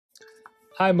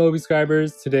Hi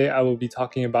MobiScribers, today I will be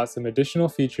talking about some additional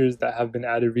features that have been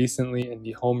added recently in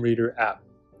the Home Reader app.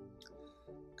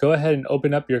 Go ahead and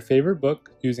open up your favorite book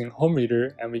using Home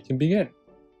Reader and we can begin.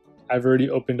 I've already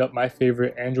opened up my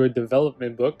favorite Android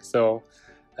development book, so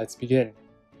let's begin.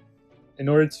 In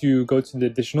order to go to the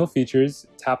additional features,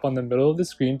 tap on the middle of the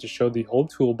screen to show the whole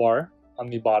toolbar on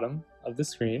the bottom of the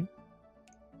screen.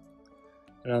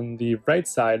 And on the right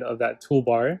side of that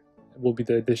toolbar will be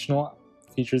the additional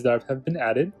features that have been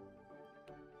added.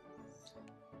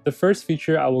 The first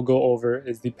feature I will go over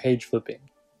is the page flipping.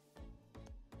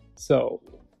 So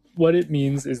what it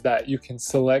means is that you can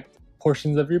select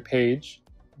portions of your page,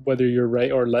 whether you're right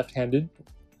or left-handed,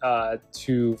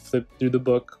 to flip through the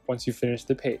book once you finish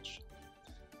the page.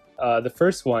 The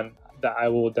first one that I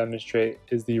will demonstrate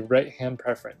is the right-hand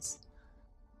preference.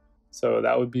 So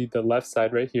that would be the left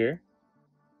side right here.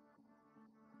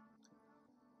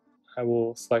 I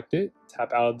will select it,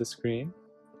 tap out of the screen,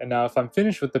 and now if I'm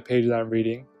finished with the page that I'm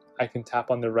reading, I can tap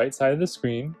on the right side of the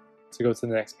screen to go to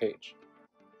the next page.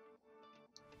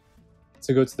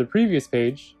 To go to the previous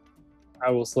page,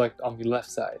 I will select on the left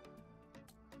side.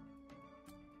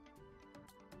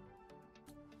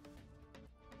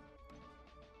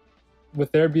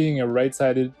 With there being a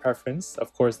right-sided preference,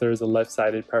 of course there is a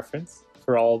left-sided preference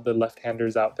for all the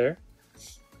left-handers out there.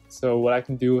 So what I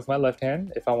can do with my left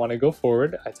hand, if I want to go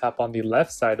forward, I tap on the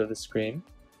left side of the screen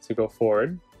to go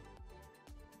forward.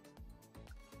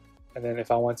 And then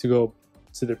if I want to go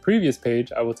to the previous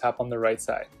page, I will tap on the right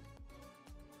side.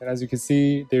 And as you can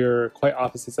see, they're quite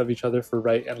opposites of each other for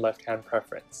right and left hand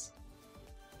preference.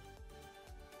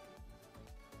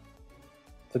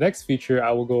 The next feature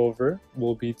I will go over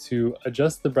will be to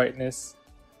adjust the brightness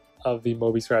of the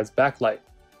MobiScribe's backlight.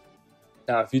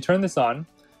 Now, if you turn this on,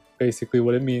 basically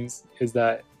what it means is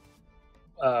that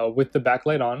with the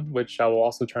backlight on, which I will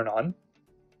also turn on,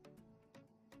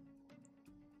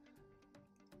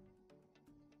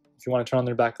 if you want to turn on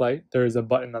their backlight, there is a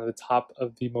button on the top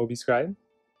of the MobiScribe.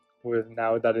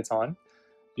 Now that it's on,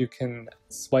 you can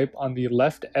swipe on the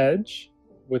left edge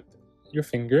with your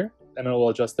finger and it will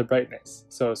adjust the brightness.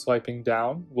 So swiping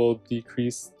down will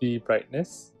decrease the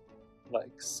brightness,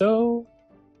 like so.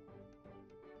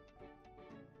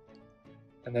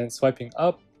 And then swiping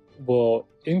up will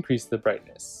increase the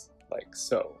brightness, like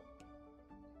so.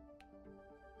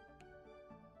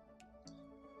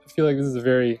 I feel like this is a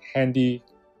very handy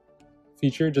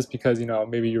feature just because,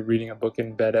 maybe you're reading a book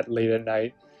in bed late at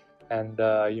night and,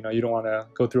 you don't want to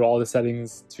go through all the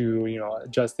settings to,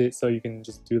 adjust it, so you can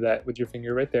just do that with your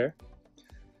finger right there.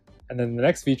 And then the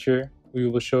next feature, we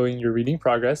will be showing your reading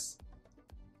progress.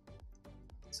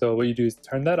 So what you do is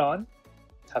turn that on,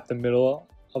 tap the middle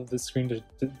of the screen to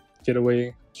get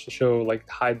away, to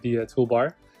hide the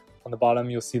toolbar. On the bottom,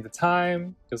 you'll see the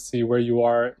time, you'll see where you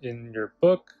are in your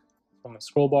book from a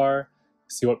scroll bar,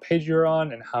 see what page you're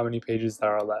on, and how many pages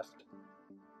there are left.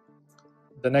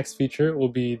 The next feature will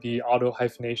be the auto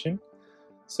hyphenation.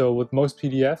 So with most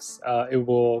PDFs, it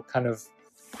will kind of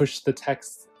push the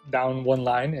text down one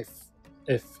line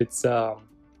if it's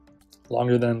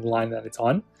longer than the line that it's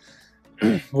on.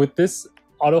 With this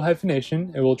auto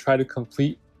hyphenation, it will try to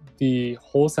complete the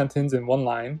whole sentence in one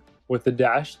line with a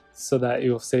dash so that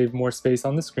it will save more space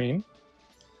on the screen.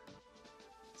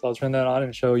 So I'll turn that on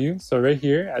and show you. So right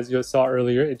here, as you saw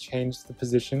earlier, it changed the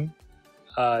position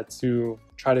to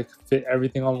try to fit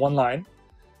everything on one line.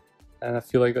 And I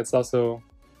feel like that's also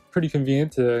pretty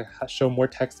convenient to show more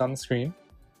text on the screen.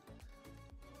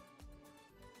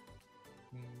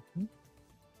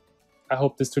 I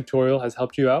hope this tutorial has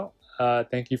helped you out.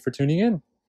 Thank you for tuning in.